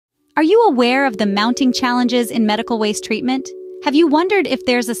Are you aware of the mounting challenges in medical waste treatment? Have you wondered if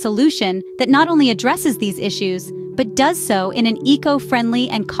there's a solution that not only addresses these issues, but does so in an eco-friendly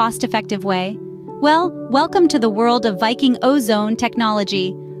and cost-effective way? Well, welcome to the world of Viking Ozone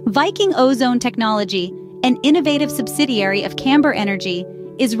technology. Viking Ozone technology, an innovative subsidiary of Camber Energy,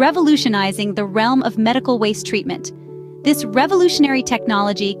 is revolutionizing the realm of medical waste treatment. This revolutionary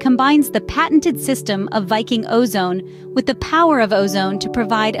technology combines the patented system of Viking Ozone with the power of ozone to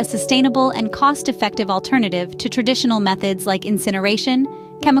provide a sustainable and cost-effective alternative to traditional methods like incineration,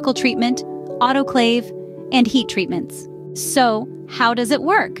 chemical treatment, autoclave, and heat treatments. So, how does it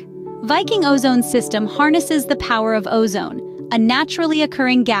work? Viking Ozone's system harnesses the power of ozone, a naturally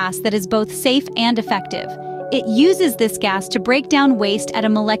occurring gas that is both safe and effective. It uses this gas to break down waste at a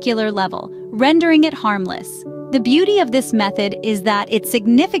molecular level, rendering it harmless. The beauty of this method is that it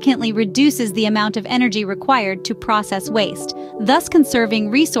significantly reduces the amount of energy required to process waste, thus conserving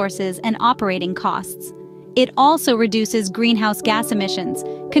resources and operating costs. It also reduces greenhouse gas emissions,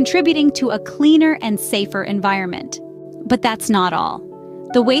 contributing to a cleaner and safer environment. But that's not all.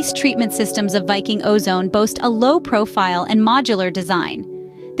 The waste treatment systems of Viking Ozone boast a low-profile and modular design.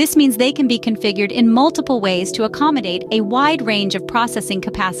 This means they can be configured in multiple ways to accommodate a wide range of processing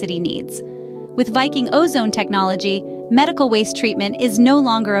capacity needs. With Viking Ozone technology, medical waste treatment is no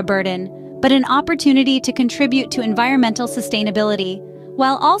longer a burden, but an opportunity to contribute to environmental sustainability,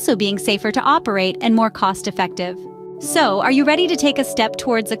 while also being safer to operate and more cost-effective. So, are you ready to take a step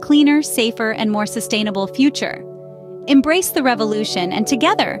towards a cleaner, safer, and more sustainable future? Embrace the revolution, and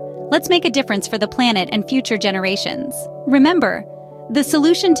together, let's make a difference for the planet and future generations. Remember, the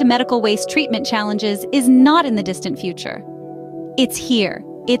solution to medical waste treatment challenges is not in the distant future. It's here.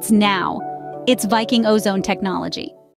 It's now. It's Viking Ozone technology.